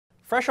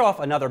Fresh off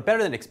another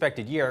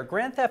better-than-expected year,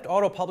 Grand Theft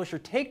Auto publisher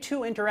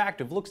Take-Two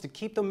Interactive looks to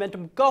keep the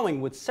momentum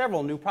going with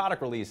several new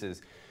product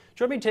releases.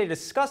 Joining me today to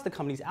discuss the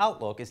company's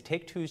outlook is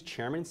Take-Two's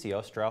chairman and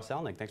CEO, Strauss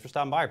Zelnick. Thanks for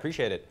stopping by. I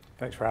appreciate it.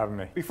 Thanks for having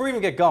me. Before we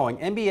even get going,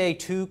 NBA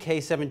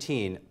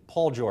 2K17,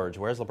 Paul George,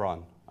 where's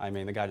LeBron? I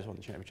mean, the guy just won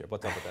the championship.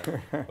 What's up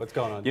with that? What's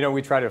going on? You know,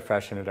 we try to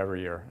fashion it every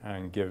year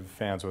and give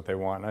fans what they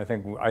want. I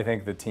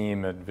think the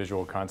team at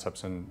Visual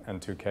Concepts and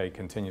 2K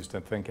continues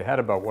to think ahead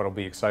about what will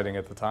be exciting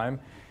at the time.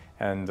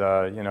 And,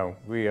 you know,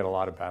 we get a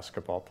lot of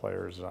basketball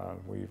players.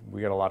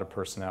 We get a lot of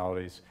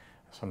personalities.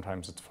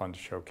 Sometimes it's fun to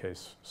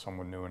showcase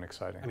someone new and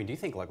exciting. I mean, do you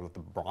think, like, with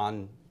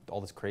LeBron,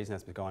 all this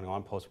craziness that's been going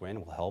on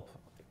post-win will help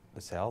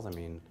the sales? I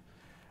mean...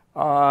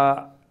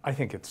 I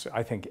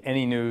think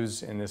any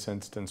news in this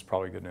instance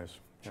probably good news.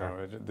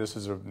 Sure. This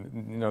is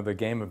the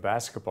game of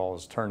basketball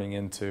is turning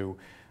into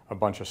a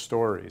bunch of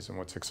stories, and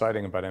what's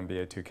exciting about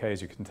NBA 2K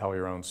is you can tell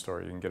your own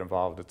story. You can get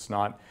involved. It's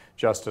not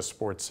just a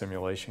sports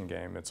simulation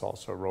game. It's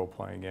also a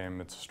role-playing game.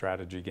 It's a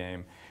strategy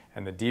game,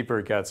 and the deeper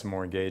it gets, the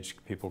more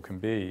engaged people can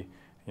be.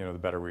 You know, the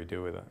better we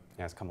do with it.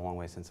 Yeah, it's come a long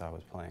way since I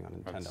was playing on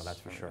Nintendo. That's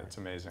for sure. It's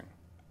amazing.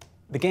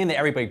 The game that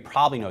everybody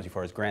probably knows you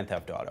for is Grand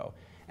Theft Auto.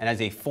 And as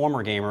a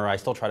former gamer, I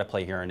still try to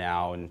play here and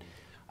now, and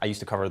I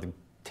used to cover the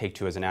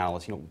Take-Two as an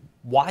analyst. You know,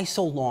 why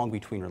so long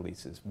between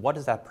releases? What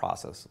does that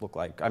process look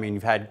like? I mean,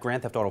 you've had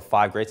Grand Theft Auto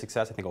 5, great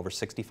success. I think over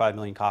 65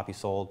 million copies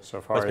sold.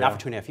 So far, but it's been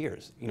out for 2.5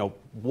 years. You know,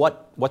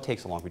 what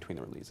takes so long between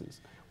the releases?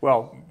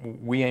 Well,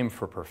 we aim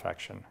for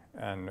perfection,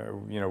 and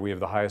you know, we have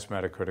the highest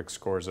Metacritic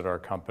scores at our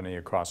company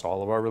across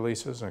all of our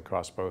releases and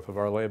across both of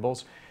our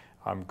labels.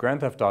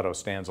 Grand Theft Auto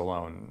stands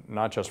alone,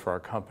 not just for our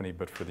company,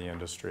 but for the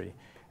industry.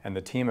 And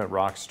the team at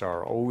Rockstar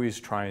are always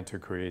trying to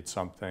create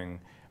something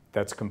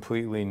that's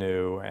completely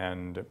new,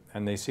 and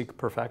they seek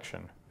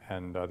perfection,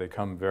 and they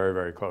come very,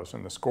 very close.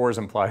 And the scores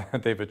imply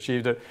that they've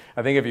achieved it.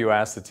 I think if you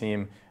ask the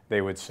team,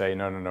 they would say,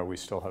 no, we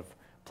still have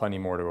plenty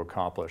more to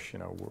accomplish. You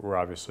know, we're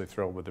obviously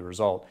thrilled with the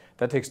result.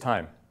 That takes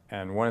time.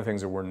 And one of the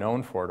things that we're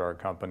known for at our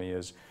company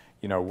is,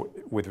 you know,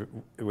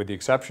 with the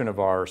exception of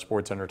our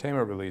sports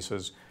entertainment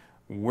releases,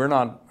 we're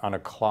not on a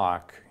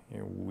clock. You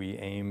know, we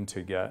aim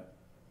to get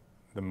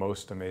the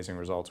most amazing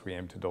results. We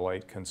aim to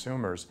delight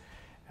consumers,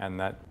 and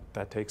that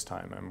takes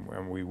time,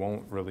 and we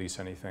won't release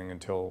anything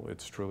until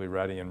it's truly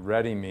ready, and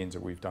ready means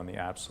that we've done the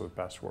absolute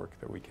best work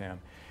that we can. In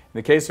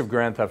the case of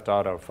Grand Theft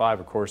Auto 5,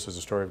 of course, is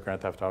a story of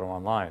Grand Theft Auto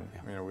Online,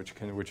 you know,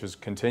 which is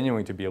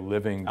continuing to be a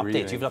living,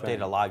 breathing Updates. You've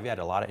updated a lot. You've had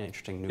a lot of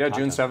interesting new content.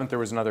 content. June 7th there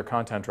was another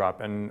content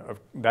drop, and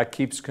that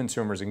keeps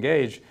consumers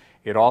engaged.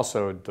 It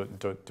also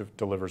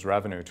delivers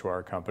revenue to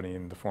our company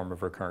in the form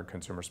of recurrent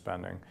consumer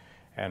spending.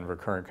 And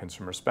recurrent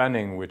consumer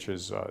spending, which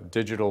is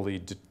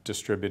digitally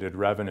distributed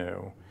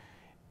revenue,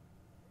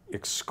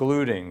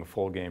 excluding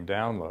full game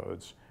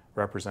downloads,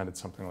 represented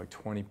something like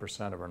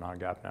 20% of our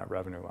non-GAAP net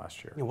revenue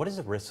last year. You know, what does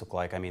the risk look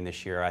like? I mean,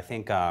 this year, I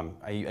think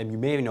you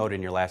may have noted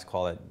in your last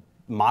call that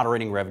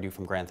moderating revenue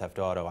from Grand Theft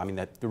Auto. I mean,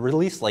 that the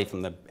release slate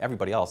from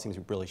everybody else seems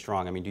really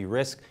strong. I mean, do you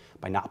risk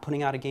by not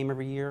putting out a game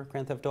every year,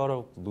 Grand Theft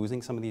Auto,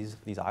 losing some of these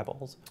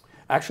eyeballs?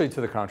 Actually,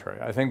 to the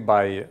contrary. I think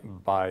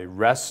by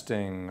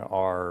resting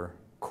our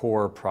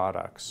core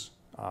products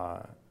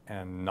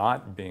and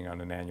not being on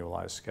an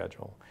annualized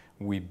schedule,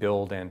 we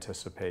build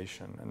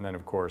anticipation, and then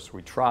of course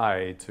we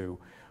try to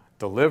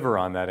deliver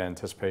on that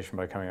anticipation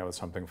by coming out with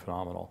something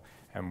phenomenal,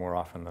 and more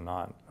often than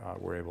not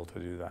we're able to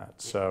do that.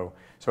 So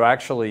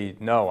actually,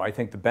 no, I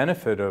think the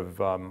benefit of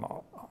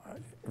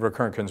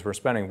recurrent consumer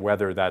spending,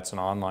 whether that's an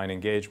online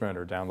engagement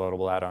or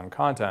downloadable add-on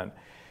content,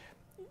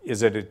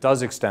 is that it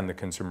does extend the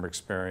consumer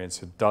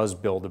experience. It does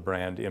build a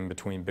brand in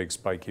between big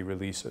spiky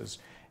releases.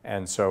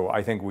 And so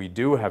I think we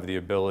do have the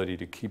ability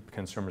to keep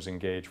consumers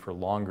engaged for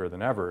longer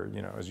than ever.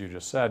 You know, as you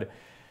just said,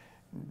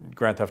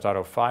 Grand Theft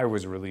Auto 5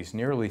 was released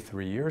nearly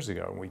 3 years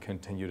ago, and we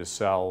continue to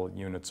sell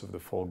units of the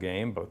full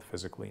game, both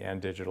physically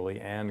and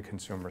digitally, and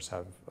consumers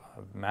have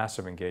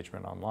massive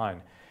engagement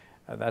online.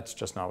 That's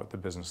just not what the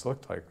business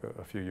looked like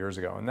a few years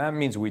ago. And that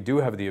means we do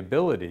have the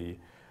ability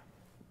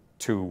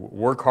to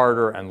work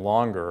harder and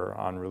longer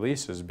on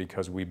releases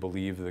because we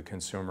believe the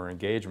consumer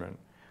engagement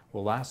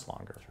will last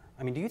longer. Sure.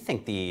 I mean, do you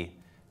think the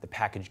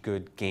packaged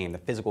good game, the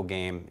physical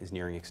game, is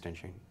nearing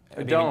extinction?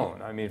 I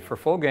don't. I mean, for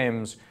full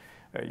games,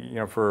 you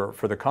know,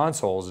 for the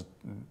consoles,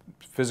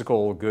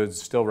 physical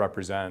goods still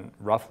represent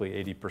roughly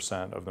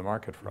 80% of the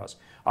market for us.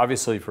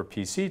 Obviously, for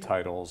PC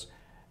titles,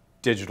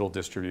 digital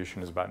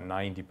distribution is about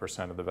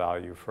 90% of the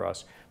value for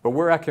us. But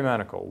we're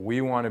ecumenical.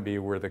 We want to be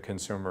where the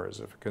consumer is.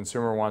 If a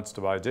consumer wants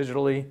to buy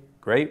digitally,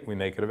 great, we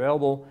make it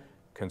available.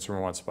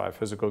 Consumer wants to buy a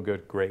physical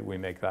good, great, we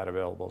make that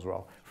available as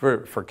well.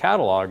 For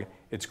catalog,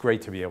 it's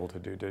great to be able to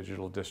do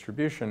digital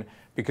distribution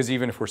because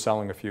even if we're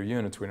selling a few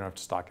units, we don't have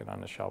to stock it on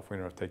the shelf, we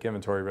don't have to take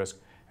inventory risk,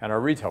 and our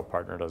retail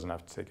partner doesn't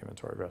have to take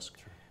inventory risk.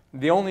 Sure.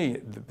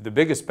 The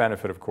biggest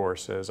benefit, of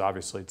course, is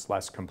obviously it's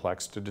less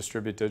complex to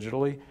distribute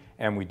digitally,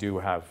 and we do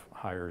have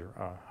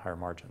higher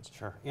margins.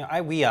 Sure. You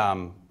know, we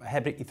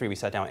ahead of E3, we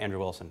sat down with Andrew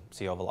Wilson,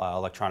 CEO of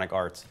Electronic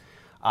Arts,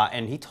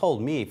 and he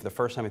told me for the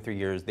first time in 3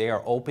 years they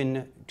are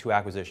open to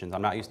acquisitions.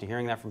 I'm not used to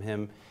hearing that from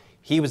him.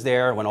 He was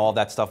there when all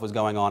that stuff was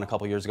going on a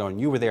couple years ago, and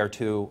you were there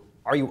too.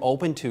 Are you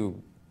open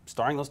to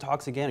starting those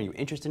talks again? Are you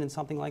interested in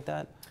something like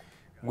that?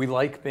 We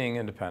like being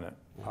independent,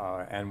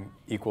 and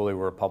equally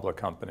we're a public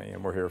company,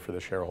 and we're here for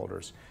the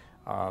shareholders.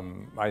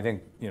 I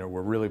think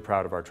we're really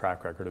proud of our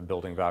track record of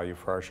building value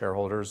for our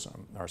shareholders.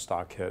 Our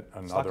stock hit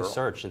another. Stock has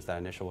surged since that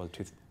initial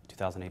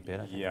 2008 bid,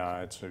 I think.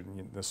 Yeah,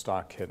 the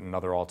stock hit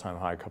another all-time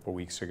high a couple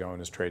weeks ago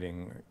and is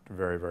trading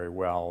very, very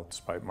well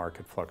despite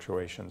market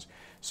fluctuations.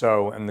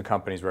 So, and the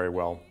company's very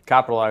well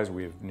capitalized.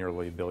 We have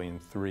nearly $1.3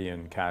 billion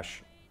in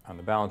cash on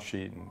the balance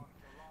sheet and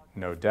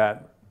no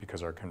debt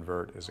because our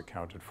convert is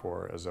accounted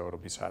for as though it'll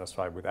be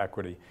satisfied with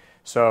equity.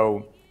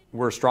 So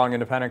we're a strong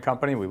independent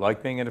company. We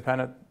like being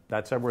independent.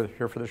 That said, we're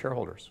here for the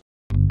shareholders.